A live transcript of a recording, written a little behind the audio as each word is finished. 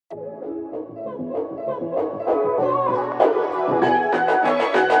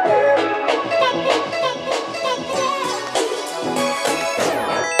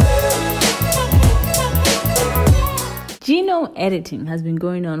Genome editing has been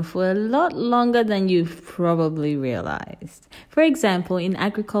going on for a lot longer than you've probably realized. For example, in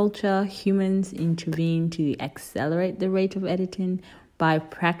agriculture, humans intervene to accelerate the rate of editing by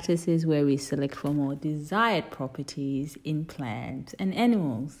practices where we select for more desired properties in plants and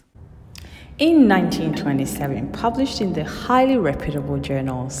animals. In 1927, published in the highly reputable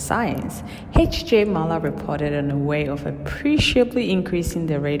journal Science, H.J. Muller reported on a way of appreciably increasing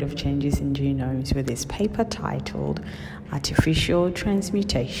the rate of changes in genomes with his paper titled Artificial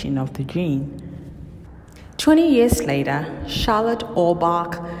Transmutation of the Gene. 20 years later, Charlotte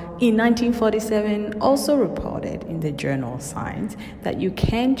Auerbach in 1947 also reported in the journal Science that you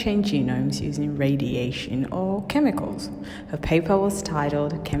can change genomes using radiation or chemicals. Her paper was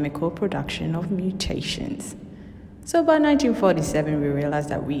titled Chemical Production of Mutations. So by 1947, we realized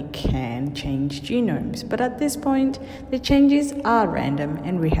that we can change genomes, but at this point, the changes are random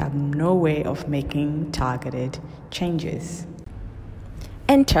and we have no way of making targeted changes.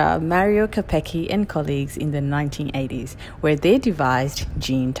 Enter Mario Capecchi and colleagues in the 1980s, where they devised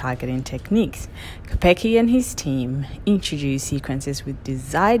gene targeting techniques. Capecchi and his team introduced sequences with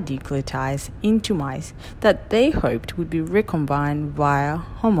desired nucleotides into mice that they hoped would be recombined via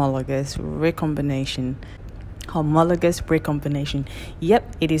homologous recombination.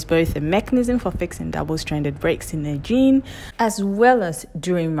 Yep, it is both a mechanism for fixing double-stranded breaks in a gene as well as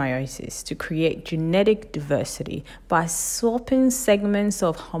during meiosis to create genetic diversity by swapping segments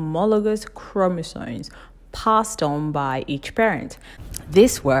of homologous chromosomes passed on by each parent.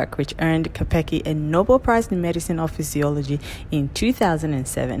 This work, which earned Capecchi a Nobel Prize in Medicine or Physiology in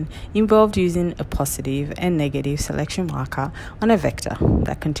 2007, involved using a positive and negative selection marker on a vector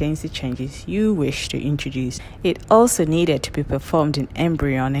that contains the changes you wish to introduce. It also needed to be performed in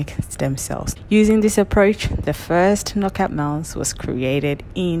embryonic stem cells. Using this approach, the first knockout mouse was created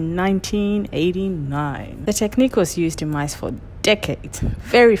in 1989. The technique was used in mice for decades,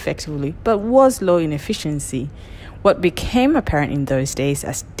 very effectively, but was low in efficiency. What became apparent in those days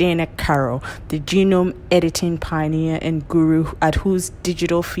as Dana Carroll, the genome editing pioneer and guru at whose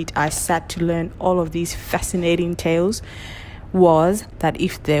digital feet I sat to learn all of these fascinating tales, was that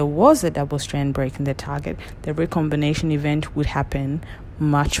if there was a double-strand break in the target, the recombination event would happen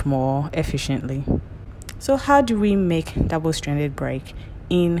much more efficiently. So how do we make double-stranded break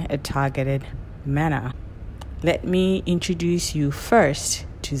in a targeted manner? Let me introduce you first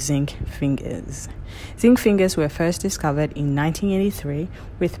to zinc fingers. Zinc fingers were first discovered in 1983,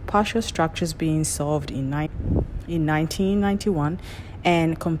 with partial structures being solved in 1991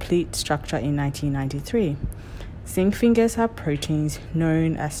 and complete structure in 1993. Zinc fingers are proteins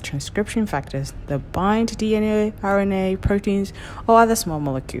known as transcription factors that bind DNA, RNA, proteins, or other small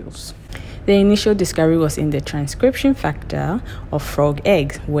molecules. The initial discovery was in the transcription factor of frog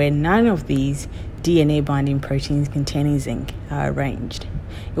eggs, where 9 of these DNA-binding proteins containing zinc are arranged.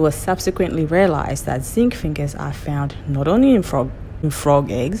 It was subsequently realized that zinc fingers are found not only in frog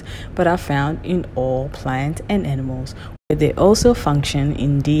eggs, but are found in all plants and animals, where they also function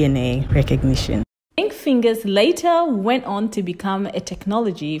in DNA recognition. Zinc fingers later went on to become a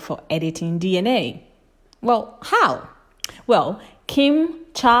technology for editing DNA. Well, how? Well, Kim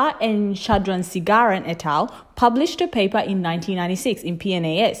Cha and Shadransigaran et al. Published a paper in 1996 in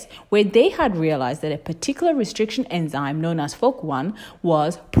PNAS, where they had realized that a particular restriction enzyme known as FOLK1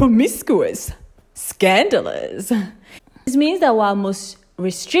 was promiscuous. Scandalous. This means that while most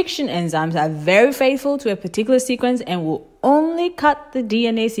restriction enzymes are very faithful to a particular sequence and will only cut the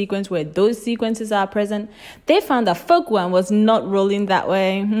DNA sequence where those sequences are present, they found that FOLK1 was not rolling that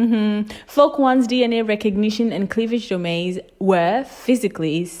way. FOLK1's DNA recognition and cleavage domains were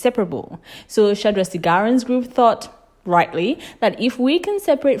physically separable. So Shadrasigaran's group thought, rightly, that if we can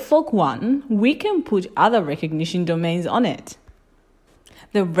separate FOLK1, we can put other recognition domains on it.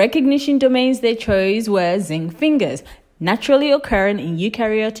 The recognition domains they chose were zinc fingers, naturally occurring in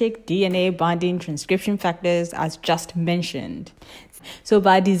eukaryotic DNA-binding transcription factors as just mentioned. So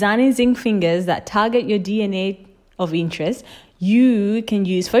by designing zinc fingers that target your DNA of interest, you can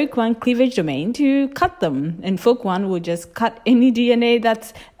use FOLK1 cleavage domain to cut them, and FOLK1 will just cut any DNA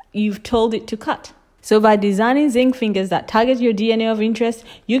that you've told it to cut. So by designing zinc fingers that target your DNA of interest,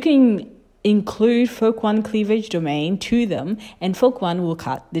 you can include FOLK1 cleavage domain to them, and FOLK1 will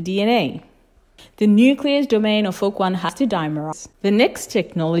cut the DNA. The nuclease domain of fork1 has to dimerize. The next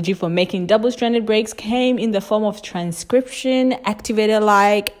technology for making double-stranded breaks came in the form of transcription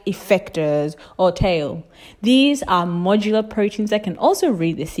activator-like effectors or tail. These are modular proteins that can also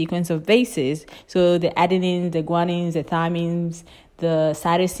read the sequence of bases. So the adenines, the guanines, the thymines, the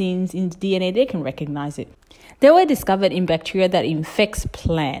cytosines in DNA, they can recognize it. They were discovered in bacteria that infects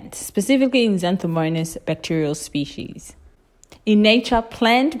plants, specifically in Xanthomonas bacterial species. In nature,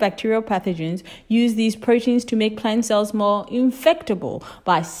 plant bacterial pathogens use these proteins to make plant cells more infectable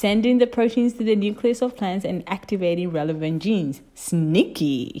by sending the proteins to the nucleus of plants and activating relevant genes.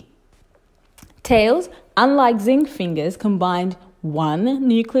 Sneaky! Tails, unlike zinc fingers, combine one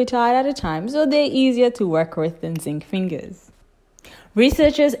nucleotide at a time, so they're easier to work with than zinc fingers.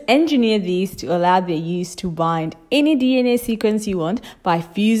 Researchers engineer these to allow their use to bind any DNA sequence you want by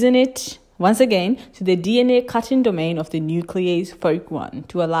fusing it once again to the DNA cutting domain of the nuclease fork1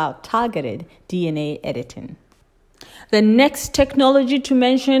 to allow targeted DNA editing. The next technology to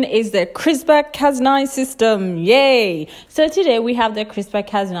mention is the CRISPR Cas9 system. Yay! So today we have the CRISPR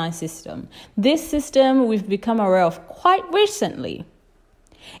Cas9 system. This system we've become aware of quite recently.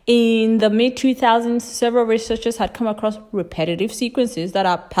 In the mid-2000s, several researchers had come across repetitive sequences that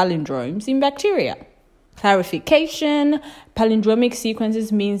are palindromes in bacteria. Clarification: palindromic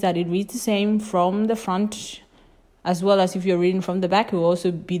sequences means that it reads the same from the front as well as if you're reading from the back, it will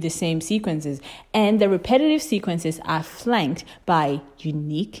also be the same sequences. And the repetitive sequences are flanked by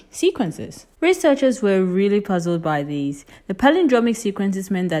unique sequences. Researchers were really puzzled by these. The palindromic sequences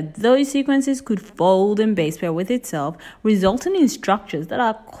meant that those sequences could fold and base pair with itself, resulting in structures that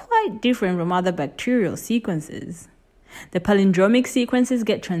are quite different from other bacterial sequences. The palindromic sequences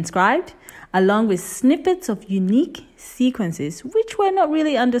get transcribed along with snippets of unique sequences which were not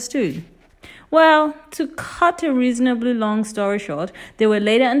really understood. Well, to cut a reasonably long story short, they were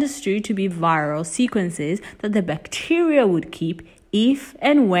later understood to be viral sequences that the bacteria would keep if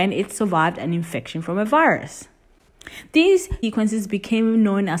and when it survived an infection from a virus. These sequences became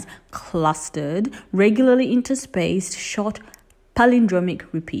known as clustered, regularly interspaced short palindromic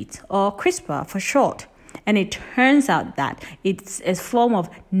repeats, or CRISPR for short. And it turns out that it's a form of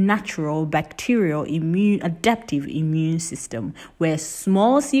natural bacterial adaptive immune system where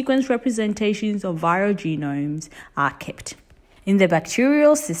small sequence representations of viral genomes are kept. In the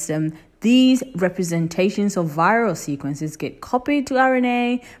bacterial system, these representations of viral sequences get copied to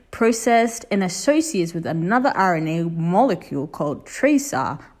RNA, processed, and associated with another RNA molecule called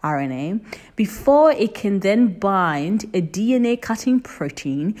tracer RNA before it can then bind a DNA cutting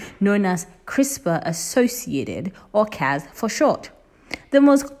protein known as CRISPR-associated, or Cas for short. The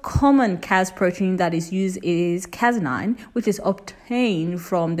most common Cas protein that is used is Cas9, which is obtained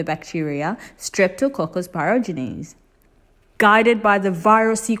from the bacteria Streptococcus Pyogenes. Guided by the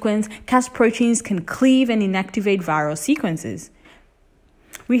viral sequence, Cas proteins can cleave and inactivate viral sequences.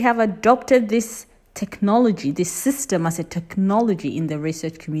 We have adopted this technology, this system as a technology in the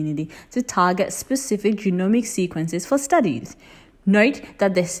research community to target specific genomic sequences for studies. Note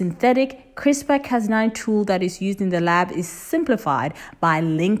that the synthetic CRISPR Cas9 tool that is used in the lab is simplified by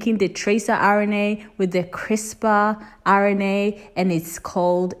linking the tracer RNA with the CRISPR RNA, and it's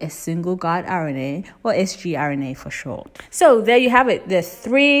called a single guide RNA, or sgRNA for short. So there you have it. There's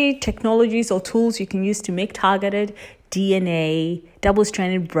 3 technologies or tools you can use to make targeted DNA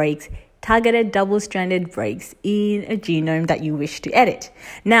double-stranded breaks in a genome that you wish to edit.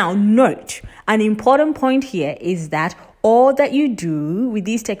 Now, note, an important point here is that all that you do with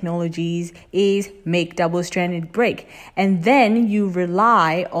these technologies is make double-stranded break, and then you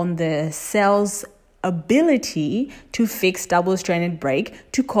rely on the cell's ability to fix double-stranded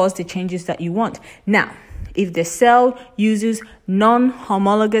break to cause the changes that you want. Now, if the cell uses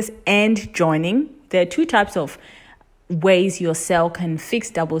non-homologous end joining, there are 2 types of ways your cell can fix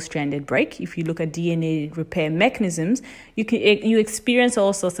double-stranded break. If you look at DNA repair mechanisms, you experience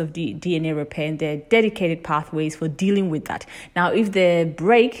all sorts of DNA repair, and there are dedicated pathways for dealing with that. Now, if the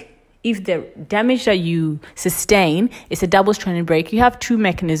damage that you sustain is a double-stranded break, you have 2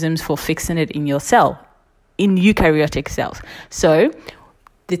 mechanisms for fixing it in your cell, in eukaryotic cells. So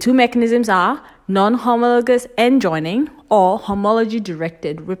the 2 mechanisms are non-homologous end joining or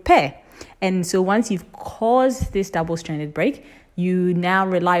homology-directed repair. And so once you've caused this double-stranded break, you now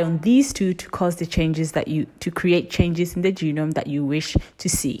rely on these 2 to cause the changes to create changes in the genome that you wish to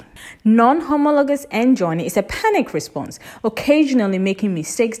see. Non-homologous end joining is a panic response, occasionally making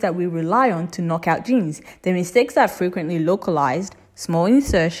mistakes that we rely on to knock out genes. The mistakes are frequently localized, small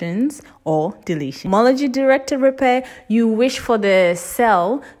insertions, or deletion. Homology-directed repair, you wish for the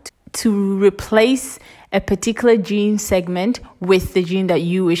cell to replace a particular gene segment with the gene that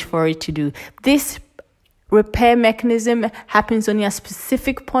you wish for it to do. This repair mechanism happens only at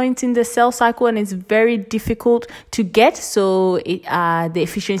specific points in the cell cycle, and it's very difficult to get, so the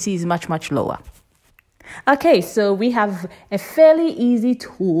efficiency is much, much lower. Okay, so we have a fairly easy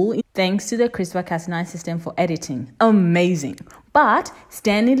tool thanks to the CRISPR Cas9 system for editing. Amazing. But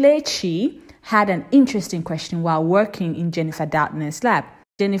Stanley Leitchi had an interesting question while working in Jennifer Doudna's lab.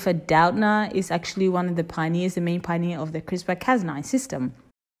 Jennifer Doudna is actually one of the pioneers, the main pioneer of the CRISPR Cas9 system.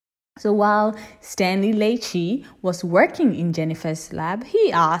 So while Stanley Leitchi was working in Jennifer's lab,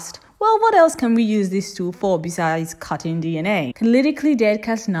 he asked, well, what else can we use this tool for besides cutting DNA? Catalytically dead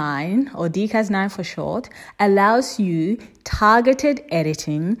Cas9, or dCas9 for short, allows you targeted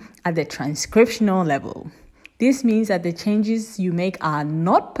editing at the transcriptional level. This means that the changes you make are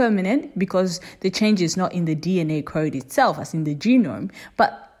not permanent because the change is not in the DNA code itself, as in the genome,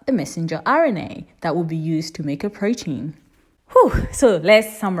 but the messenger RNA that will be used to make a protein. So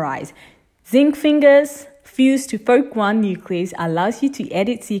let's summarize. Zinc fingers fused to fork1 nuclease allows you to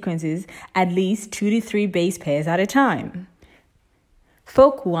edit sequences at least 2 to 3 base pairs at a time.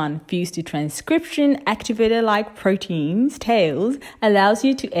 Fork1 fused to transcription activator-like proteins, tails, allows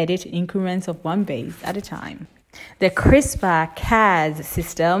you to edit increments of 1 base at a time. The CRISPR-Cas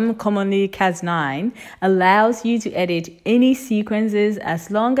system, commonly Cas9, allows you to edit any sequences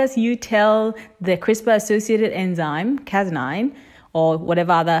as long as you tell the CRISPR-associated enzyme, Cas9, or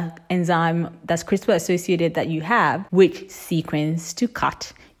whatever other enzyme that's CRISPR-associated that you have, which sequence to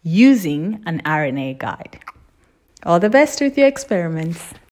cut using an RNA guide. All the best with your experiments.